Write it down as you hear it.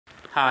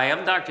Hi,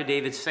 I'm Dr.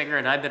 David Singer,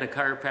 and I've been a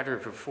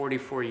chiropractor for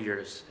 44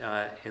 years.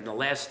 In the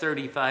last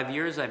 35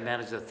 years, I've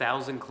managed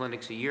 1,000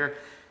 clinics a year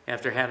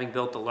after having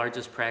built the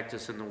largest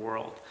practice in the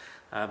world.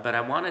 But I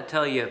want to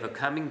tell you of a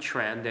coming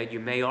trend that you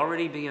may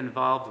already be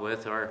involved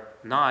with or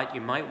not,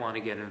 you might want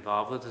to get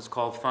involved with. It's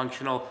called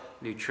functional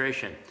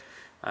nutrition.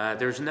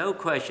 There's no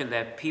question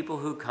that people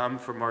who come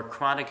for more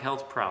chronic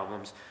health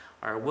problems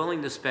are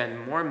willing to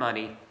spend more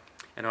money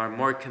and are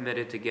more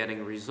committed to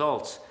getting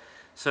results.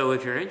 So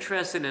if you're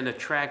interested in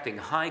attracting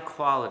high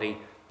quality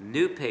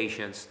new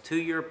patients to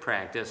your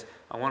practice,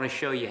 I want to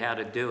show you how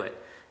to do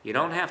it. You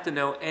don't have to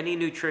know any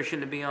nutrition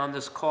to be on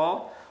this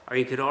call, or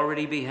you could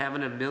already be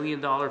having $1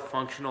 million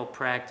functional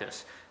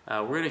practice.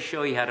 We're going to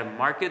show you how to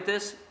market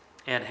this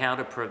and how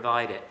to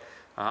provide it.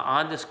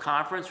 On this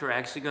conference, we're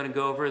actually going to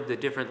go over the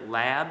different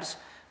labs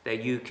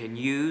that you can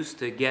use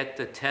to get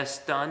the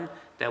tests done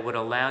that would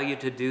allow you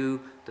to do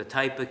the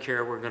type of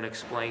care we're going to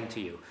explain to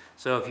you.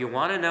 So if you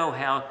want to know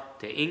how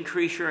to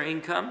increase your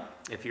income,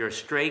 if you're a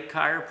straight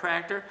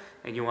chiropractor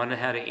and you want to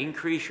know how to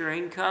increase your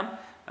income,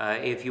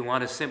 if you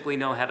want to simply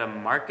know how to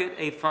market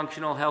a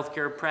functional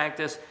healthcare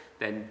practice,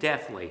 then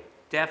definitely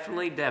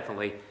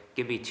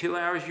give me 2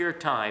 hours of your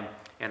time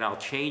and I'll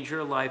change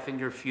your life and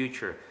your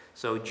future.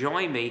 So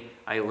join me.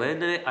 I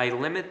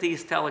limit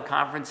these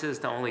teleconferences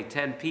to only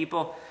 10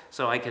 people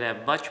so I can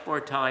have much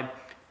more time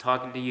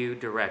talking to you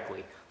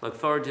directly. Look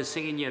forward to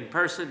seeing you in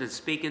person and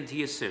speaking to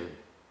you soon.